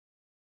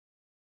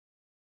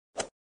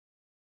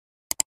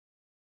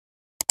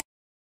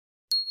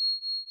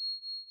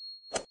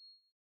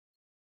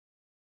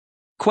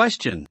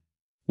Question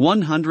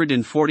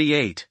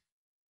 148.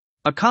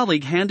 A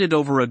colleague handed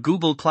over a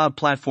Google Cloud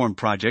Platform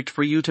project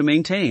for you to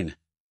maintain.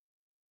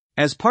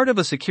 As part of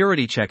a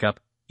security checkup,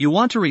 you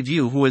want to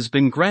review who has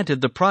been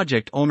granted the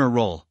project owner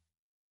role.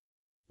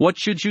 What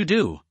should you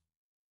do?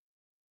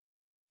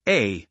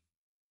 A.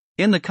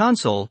 In the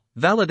console,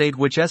 validate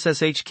which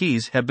SSH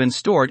keys have been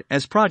stored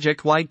as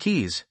project-wide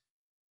keys.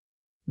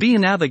 B.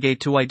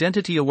 Navigate to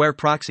Identity-Aware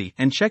Proxy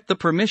and check the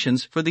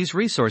permissions for these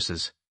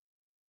resources.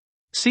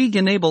 C.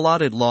 Enable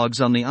Audit Logs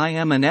on the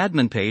IAM and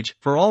admin page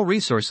for all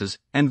resources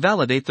and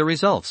validate the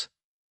results.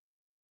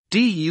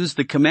 D. Use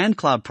the command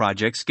cloud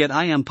project's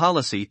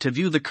get-iam-policy to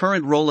view the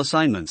current role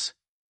assignments.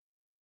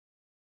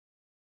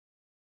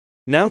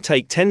 Now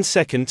take 10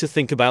 seconds to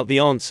think about the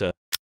answer.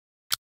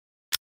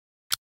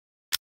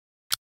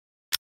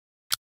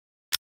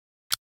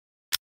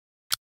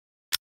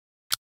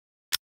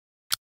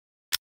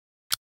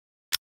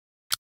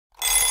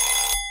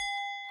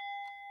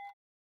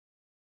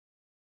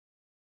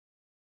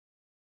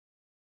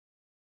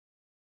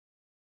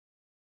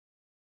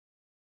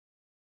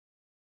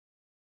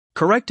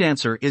 Correct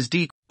answer is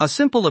D. A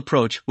simple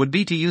approach would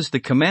be to use the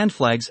command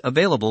flags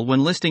available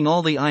when listing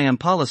all the IAM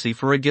policy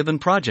for a given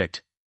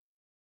project.